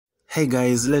Hey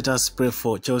guys, let us pray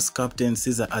for Chelsea captain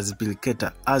César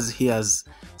Azpilicueta as he has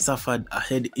suffered a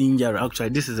head injury. Actually,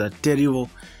 this is a terrible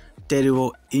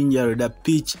injury. The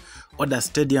pitch or the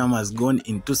stadium has gone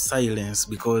into silence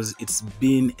because it's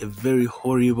been a very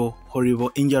horrible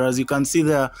injury. As you can see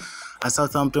there, a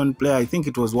Southampton player, I think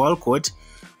it was Walcott,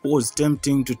 who was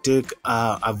attempting to take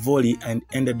a volley and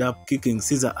ended up kicking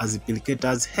César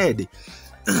Azpilicueta's head.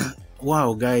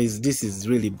 Wow guys, this is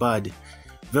really bad.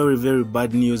 Very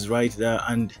bad news right there,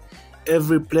 and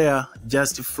every player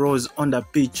just froze on the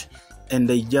pitch and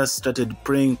they just started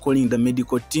praying, calling the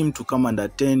medical team to come and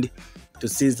attend to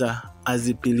César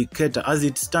Azpilicueta. As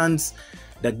it stands,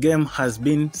 the game has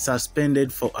been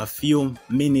suspended for a few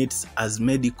minutes as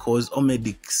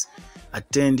medics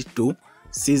attend to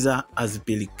César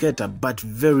Azpilicueta, but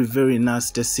very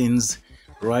nasty scenes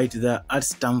right there at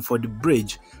Stamford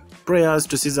Bridge. Prayers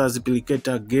to César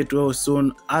Azpilicueta, get well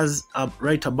soon. As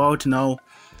right about now,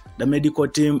 the medical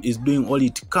team is doing all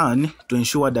it can to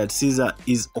ensure that César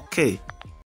is okay.